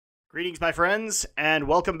Greetings, my friends, and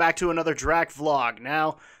welcome back to another Drak vlog.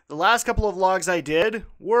 Now, the last couple of vlogs I did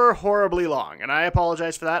were horribly long, and I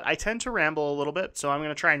apologize for that. I tend to ramble a little bit, so I'm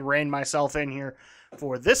going to try and rein myself in here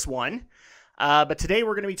for this one. But today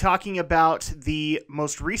we're going to be talking about the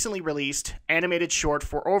most recently released animated short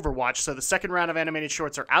for Overwatch. So the second round of animated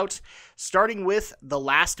shorts are out, starting with The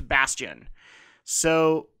Last Bastion.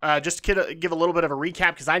 So, just to give a little bit of a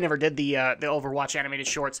recap, because I never did the Overwatch animated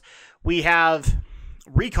shorts, we have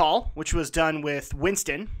Recall, which was done with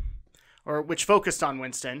Winston, or which focused on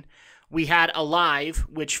Winston. We had Alive,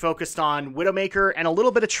 which focused on Widowmaker and a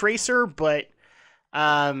little bit of Tracer, but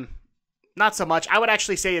not so much. I would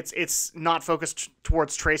actually say it's not focused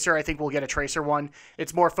towards Tracer. I think we'll get a Tracer one.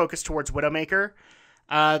 It's more focused towards Widowmaker.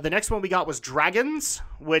 The next one we got was Dragons,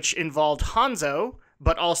 which involved Hanzo,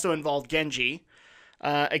 but also involved Genji.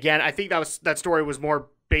 Again, I think that story was more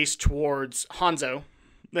based towards Hanzo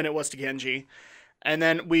than it was to Genji. And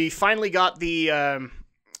then we finally got the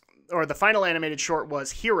final animated short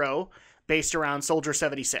was Hero, based around Soldier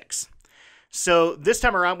 76. So this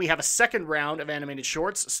time around, we have a second round of animated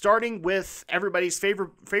shorts, starting with everybody's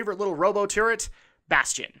favorite little robo turret,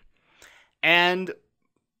 Bastion. And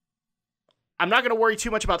I'm not going to worry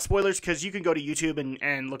too much about spoilers, because you can go to YouTube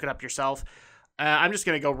and look it up yourself. I'm just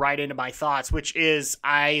going to go right into my thoughts, which is,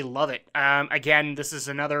 I love it. Again, this is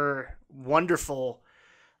another wonderful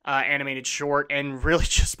animated short, and really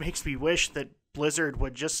just makes me wish that Blizzard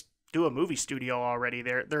would just do a movie studio already.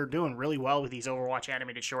 They're doing really well with these Overwatch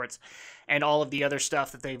animated shorts and all of the other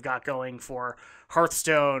stuff that they've got going for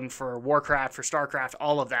Hearthstone, for Warcraft, for StarCraft,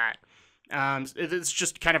 all of that. It's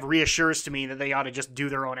just kind of reassures to me that they ought to just do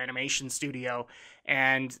their own animation studio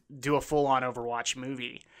and do a full-on Overwatch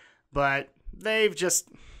movie. But they're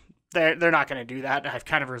not going to do that. I've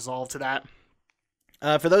kind of resolved to that.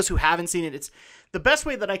 For those who haven't seen it, it's the best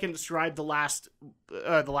way that I can describe the last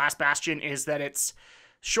Bastion is that it's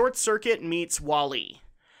Short Circuit meets Wall-E.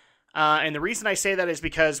 And the reason I say that is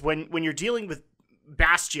because when you're dealing with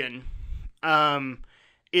Bastion,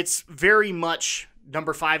 it's very much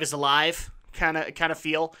number 5 is alive kind of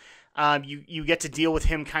feel. You get to deal with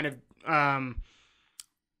him kind of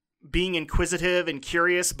being inquisitive and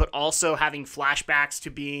curious, but also having flashbacks to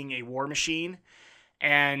being a war machine.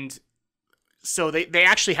 And so they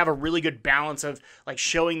actually have a really good balance of like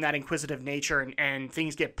showing that inquisitive nature, and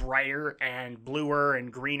things get brighter and bluer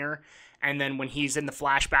and greener. And then when he's in the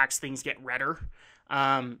flashbacks, things get redder.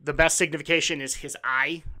 The best signification is his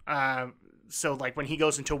eye. So like when he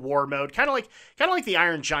goes into war mode, kind of like the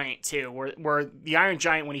Iron Giant too, where the Iron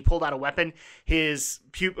Giant, when he pulled out a weapon, his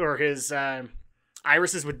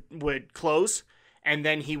irises would close, and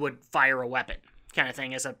then he would fire a weapon, kind of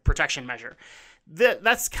thing, as a protection measure.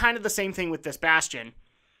 That's kind of the same thing with this Bastion.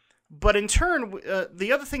 But in turn,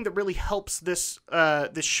 the other thing that really helps this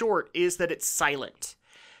short is that it's silent.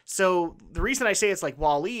 So the reason I say it's like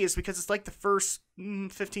Wall-E is because it's like the first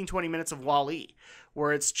 15-20 minutes of Wall-E,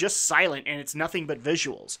 where it's just silent and it's nothing but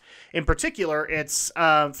visuals. In particular, it's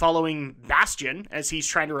following Bastion as he's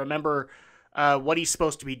trying to remember what he's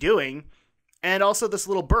supposed to be doing, and also this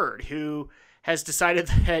little bird who has decided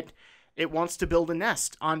that it wants to build a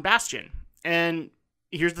nest on Bastion. And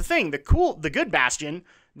here's the thing, the good Bastion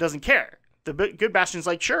doesn't care. The good Bastion's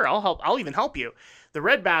like, sure, I'll even help you. The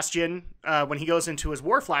red Bastion, when he goes into his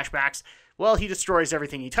war flashbacks, well, he destroys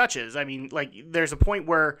everything he touches. I mean, like, there's a point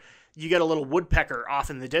where you get a little woodpecker off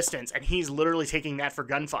in the distance, and he's literally taking that for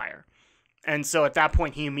gunfire. And so at that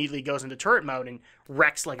point, he immediately goes into turret mode and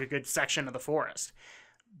wrecks like a good section of the forest.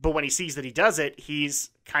 But when he sees that he does it, he's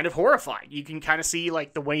kind of horrified. You can kind of see,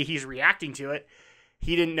 like, the way he's reacting to it.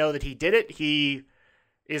 He didn't know that he did it. He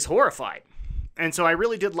is horrified. And so I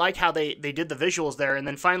really did like how they did the visuals there. And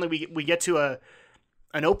then finally we get to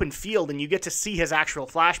an open field, and you get to see his actual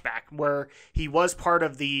flashback, where he was part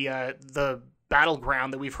of the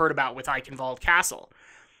battleground that we've heard about with Eichenwald Castle.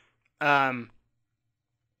 And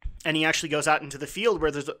he actually goes out into the field where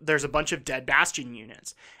there's a bunch of dead Bastion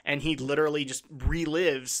units. And he literally just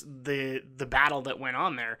relives the battle that went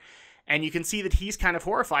on there. And you can see that he's kind of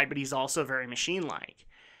horrified, but he's also very machine-like.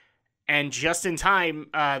 And just in time,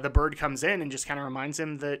 the bird comes in and just kind of reminds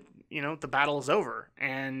him that, the battle is over,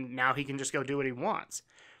 and now he can just go do what he wants.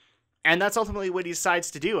 And that's ultimately what he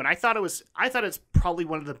decides to do. And I thought it's probably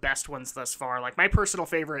one of the best ones thus far. Like, my personal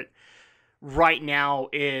favorite right now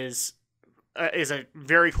is a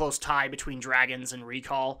very close tie between Dragons and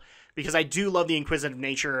Recall, because I do love the inquisitive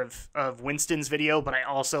nature of Winston's video, but I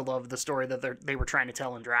also love the story that they were trying to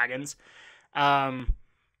tell in Dragons. And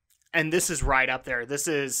this is right up there. This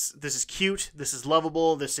is cute. This is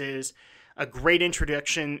lovable. This is a great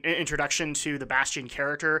introduction to the Bastion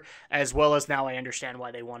character, as well as now I understand why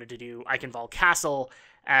they wanted to do Eichenwald Castle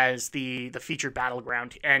as the featured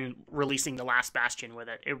battleground and releasing the last Bastion with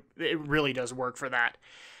it. It really does work for that.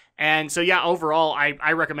 And so, yeah, overall,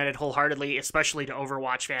 I recommend it wholeheartedly, especially to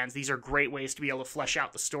Overwatch fans. These are great ways to be able to flesh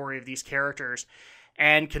out the story of these characters,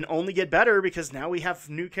 and can only get better because now we have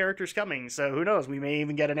new characters coming. So who knows? We may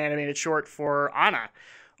even get an animated short for Ana,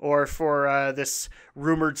 or for this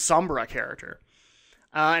rumored Sombra character.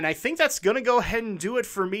 And I think that's going to go ahead and do it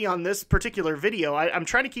for me on this particular video. I'm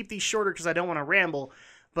trying to keep these shorter because I don't want to ramble.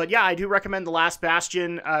 But yeah, I do recommend The Last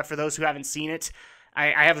Bastion for those who haven't seen it.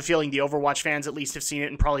 I have a feeling the Overwatch fans at least have seen it,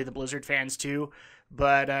 and probably the Blizzard fans too.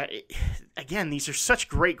 But again, these are such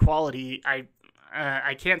great quality.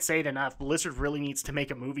 I can't say it enough. Blizzard really needs to make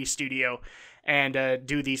a movie studio and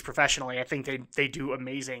do these professionally. I think they do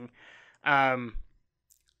amazing.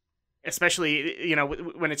 Especially, you know,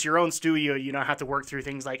 when it's your own studio, you don't have to work through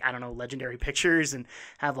things like, I don't know, Legendary Pictures and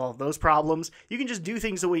have all of those problems. You can just do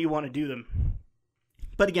things the way you want to do them.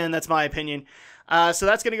 But again, that's my opinion. So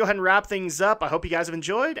that's going to go ahead and wrap things up. I hope you guys have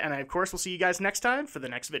enjoyed, and I, of course, will see you guys next time for the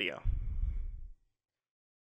next video.